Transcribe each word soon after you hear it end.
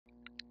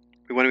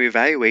We want to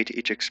evaluate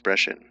each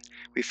expression.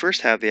 We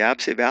first have the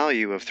absolute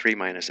value of 3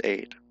 minus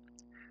 8.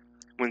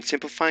 When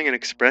simplifying an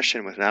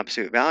expression with an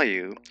absolute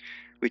value,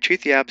 we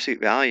treat the absolute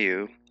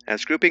value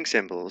as grouping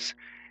symbols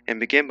and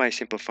begin by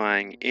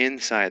simplifying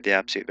inside the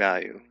absolute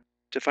value.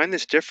 To find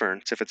this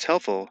difference, if it's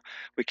helpful,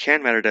 we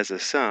can write it as a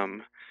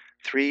sum.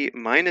 3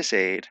 minus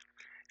 8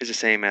 is the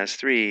same as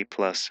 3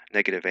 plus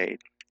negative 8.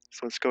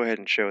 So let's go ahead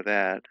and show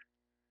that.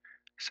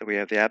 So we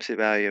have the absolute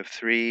value of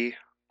 3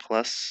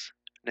 plus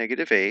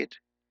negative 8.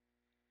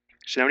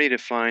 So now we need to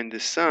find the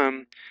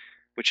sum,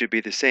 which would be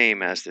the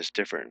same as this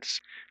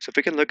difference. So if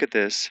we can look at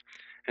this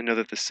and know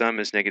that the sum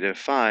is negative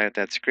 5,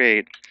 that's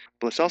great.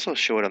 But let's also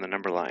show it on the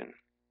number line.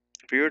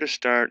 If we were to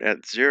start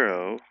at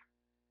 0,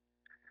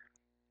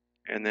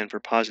 and then for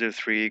positive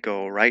 3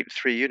 go right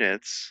 3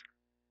 units,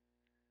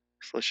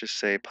 so let's just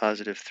say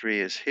positive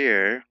 3 is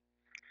here.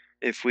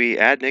 If we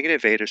add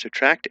negative 8 or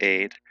subtract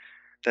 8,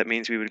 that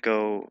means we would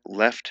go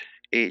left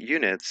 8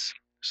 units.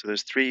 So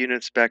there's 3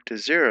 units back to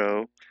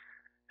 0,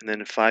 and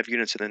then 5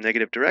 units in the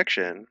negative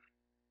direction,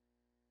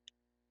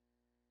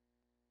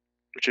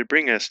 which would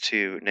bring us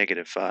to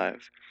negative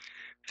 5.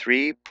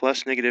 3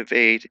 plus negative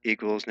 8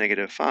 equals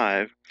negative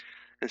 5,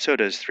 and so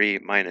does 3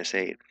 minus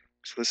 8.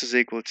 So this is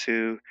equal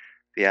to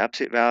the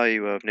absolute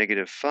value of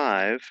negative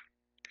 5.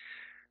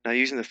 Now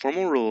using the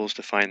formal rules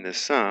to find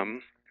this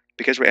sum,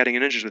 because we're adding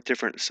integers with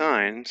different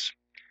signs,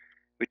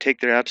 we take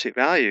their absolute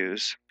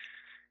values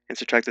and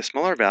subtract the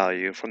smaller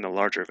value from the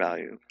larger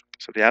value.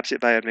 So the absolute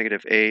value of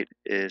negative 8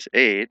 is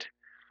 8.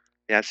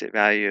 The absolute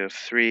value of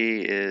 3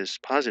 is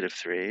positive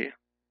 3.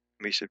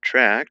 We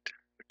subtract,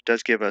 which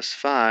does give us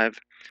 5,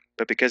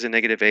 but because the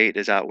negative 8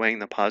 is outweighing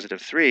the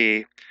positive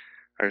 3,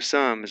 our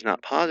sum is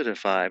not positive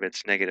 5,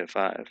 it's negative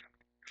 5.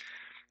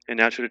 And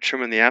now to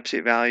determine the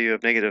absolute value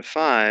of negative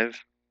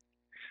 5,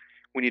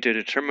 we need to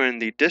determine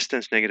the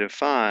distance negative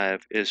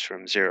 5 is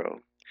from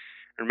 0.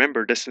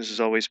 Remember, distance is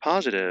always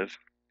positive,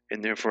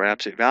 and therefore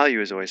absolute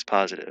value is always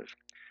positive.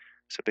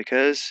 So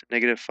because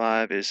negative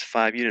 5 is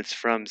 5 units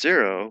from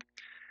 0,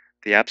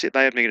 the absolute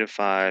value of negative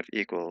 5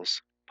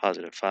 equals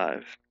positive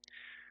 5.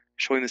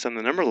 Showing this on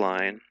the number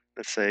line,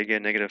 let's say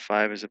again negative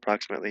 5 is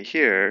approximately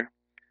here.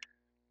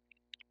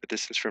 The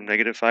distance from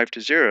negative 5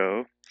 to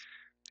 0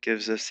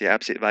 gives us the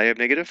absolute value of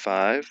negative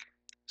 5.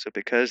 So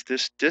because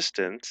this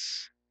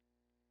distance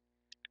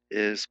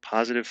is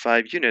positive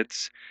 5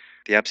 units,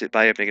 the absolute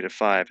value of negative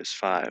 5 is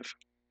 5.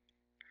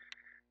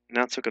 Now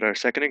let's look at our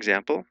second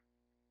example.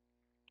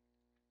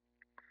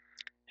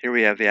 Here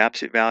we have the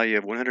absolute value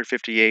of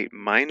 158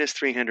 minus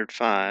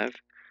 305.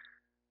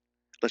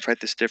 Let's write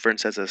this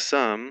difference as a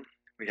sum.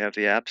 We have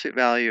the absolute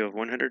value of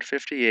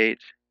 158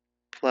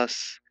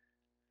 plus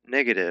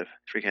negative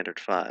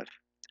 305.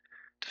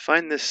 To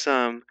find this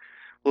sum,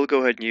 we'll go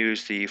ahead and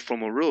use the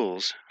formal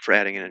rules for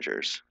adding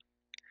integers.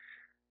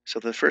 So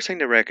the first thing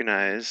to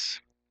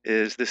recognize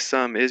is this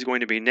sum is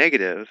going to be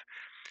negative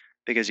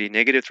because the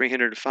negative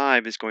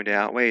 305 is going to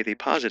outweigh the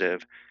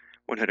positive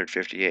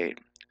 158.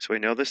 So we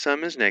know the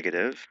sum is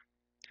negative.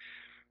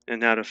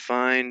 And now to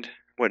find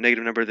what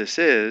negative number this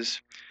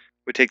is,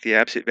 we take the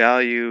absolute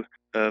value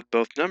of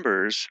both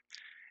numbers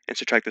and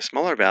subtract the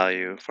smaller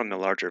value from the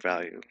larger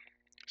value.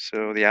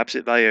 So the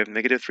absolute value of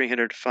negative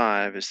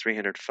 305 is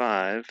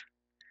 305.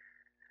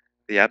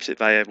 The absolute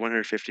value of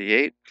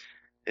 158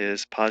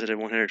 is positive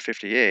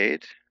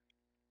 158.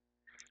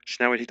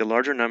 So now we take the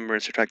larger number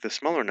and subtract the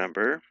smaller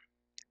number.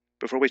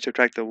 Before we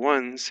subtract the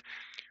ones,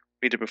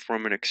 we need to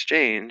perform an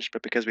exchange,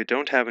 but because we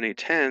don't have any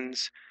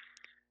tens,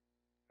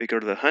 we go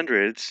to the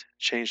hundreds,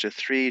 change the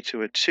 3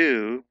 to a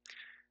 2,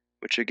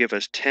 which would give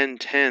us 10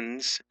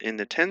 tens in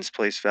the tens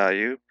place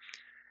value,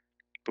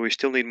 but we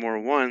still need more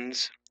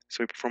ones,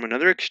 so we perform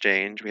another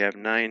exchange. We have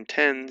 9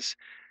 tens,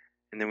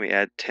 and then we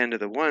add 10 to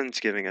the ones,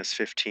 giving us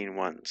 15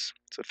 ones.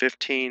 So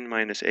 15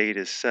 minus 8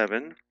 is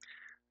 7,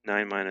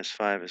 9 minus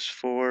 5 is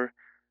 4,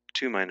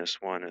 2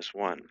 minus 1 is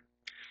 1.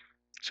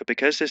 So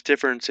because this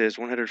difference is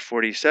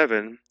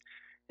 147,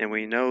 and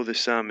we know the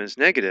sum is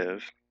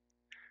negative,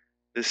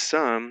 this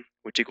sum,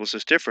 which equals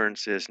this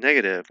difference, is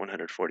negative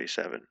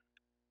 147.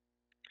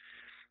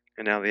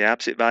 And now the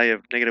absolute value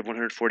of negative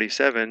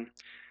 147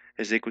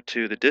 is equal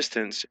to the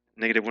distance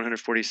negative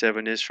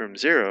 147 is from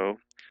 0,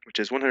 which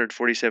is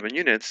 147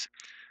 units,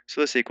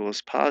 so this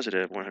equals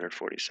positive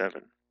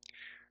 147.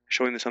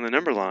 Showing this on the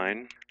number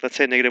line, let's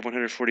say negative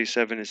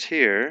 147 is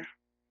here,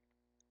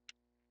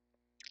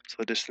 so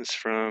the distance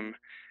from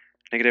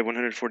negative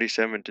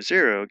 147 to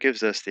 0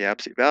 gives us the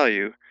absolute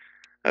value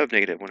of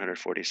negative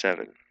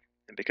 147.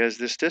 And because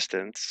this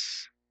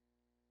distance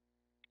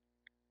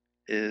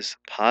is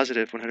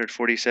positive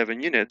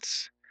 147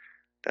 units,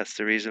 that's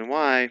the reason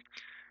why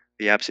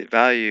the absolute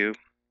value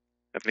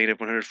of negative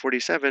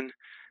 147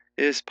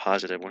 is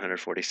positive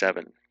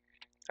 147.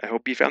 I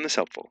hope you found this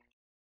helpful.